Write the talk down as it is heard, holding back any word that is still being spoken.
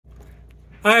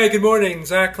Hi, good morning.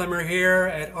 Zach Klemmer here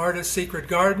at Artist's Secret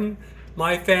Garden,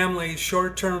 my family's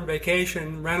short-term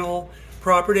vacation rental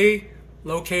property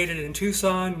located in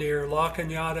Tucson near La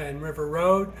Cañada and River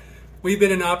Road. We've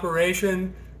been in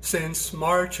operation since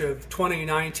March of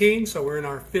 2019, so we're in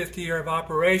our 5th year of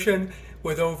operation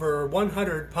with over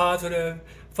 100 positive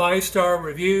 5-star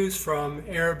reviews from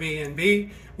Airbnb.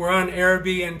 We're on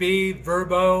Airbnb,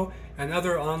 VRBO, and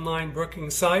other online booking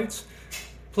sites.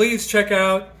 Please check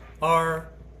out our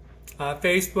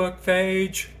Facebook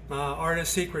page,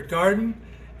 Artist's Secret Garden,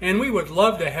 and we would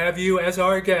love to have you as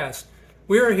our guest.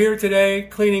 We are here today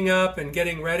cleaning up and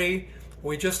getting ready.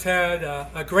 We just had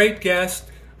a great guest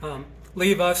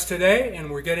leave us today, and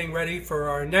we're getting ready for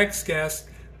our next guest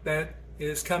that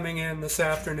is coming in this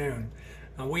afternoon.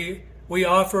 We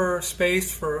offer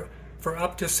space for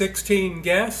up to 16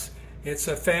 guests. It's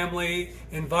a family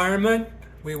environment.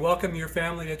 We welcome your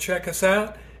family to check us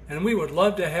out, and we would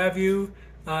love to have you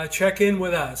check in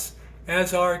with us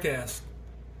as our guest.